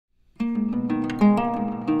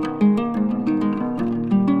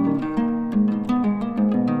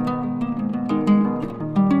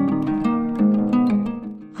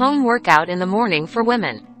Home workout in the morning for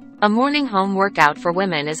women. A morning home workout for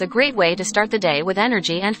women is a great way to start the day with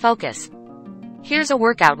energy and focus. Here's a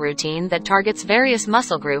workout routine that targets various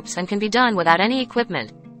muscle groups and can be done without any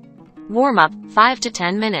equipment. Warm-up, 5 to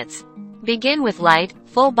 10 minutes. Begin with light,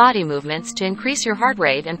 full body movements to increase your heart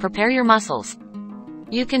rate and prepare your muscles.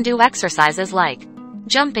 You can do exercises like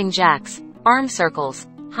jumping jacks, arm circles,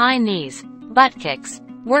 high knees, butt kicks.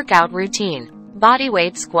 Workout routine. Body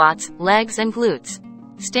weight squats, legs and glutes.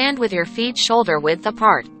 Stand with your feet shoulder width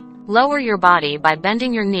apart. Lower your body by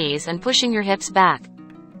bending your knees and pushing your hips back.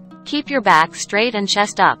 Keep your back straight and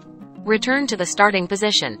chest up. Return to the starting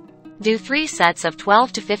position. Do 3 sets of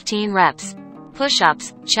 12 to 15 reps.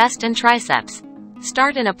 Push-ups, chest and triceps.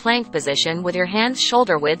 Start in a plank position with your hands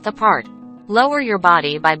shoulder width apart. Lower your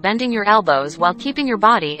body by bending your elbows while keeping your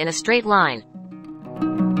body in a straight line.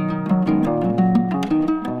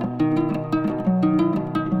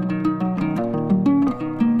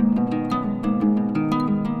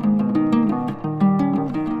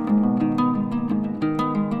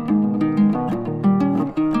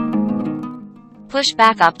 Push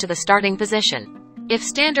back up to the starting position. If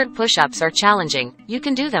standard push-ups are challenging, you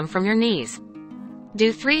can do them from your knees.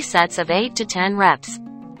 Do 3 sets of 8 to 10 reps.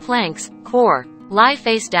 Planks, core. Lie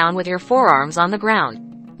face down with your forearms on the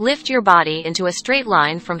ground. Lift your body into a straight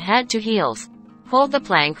line from head to heels. Hold the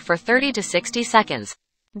plank for 30 to 60 seconds.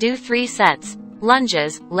 Do 3 sets.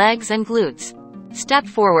 Lunges, legs and glutes. Step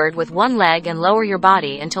forward with one leg and lower your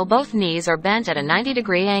body until both knees are bent at a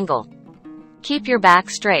 90-degree angle. Keep your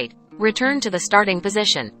back straight. Return to the starting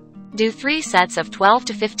position. Do 3 sets of 12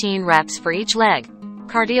 to 15 reps for each leg.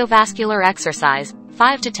 Cardiovascular exercise,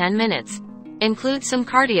 5 to 10 minutes. Include some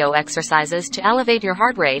cardio exercises to elevate your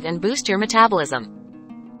heart rate and boost your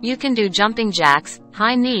metabolism. You can do jumping jacks,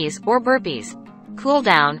 high knees, or burpees. Cool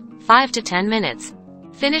down, 5 to 10 minutes.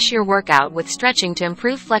 Finish your workout with stretching to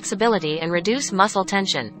improve flexibility and reduce muscle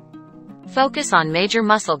tension. Focus on major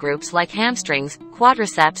muscle groups like hamstrings,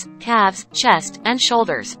 quadriceps, calves, chest, and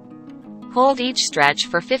shoulders. Hold each stretch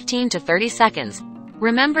for 15 to 30 seconds.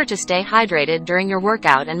 Remember to stay hydrated during your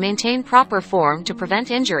workout and maintain proper form to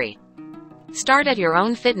prevent injury. Start at your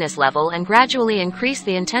own fitness level and gradually increase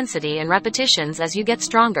the intensity and repetitions as you get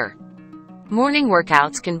stronger. Morning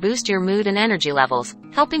workouts can boost your mood and energy levels,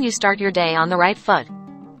 helping you start your day on the right foot.